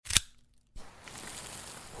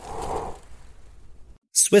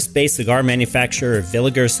Swiss-based cigar manufacturer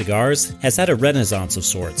Villiger Cigars has had a renaissance of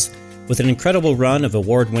sorts, with an incredible run of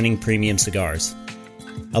award-winning premium cigars.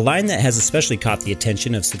 A line that has especially caught the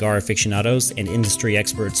attention of cigar aficionados and industry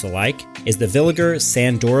experts alike is the Villiger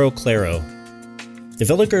Sandoro Claro. The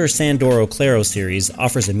Villiger Sandoro Claro series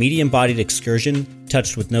offers a medium-bodied excursion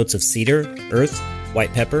touched with notes of cedar, earth,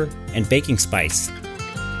 white pepper, and baking spice.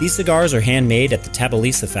 These cigars are handmade at the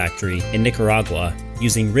Tabaliza factory in Nicaragua,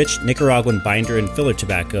 using rich Nicaraguan binder and filler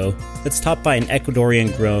tobacco that's topped by an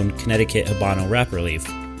Ecuadorian-grown Connecticut Habano wrapper leaf.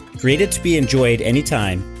 Created to be enjoyed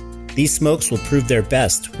anytime, these smokes will prove their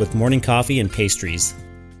best with morning coffee and pastries.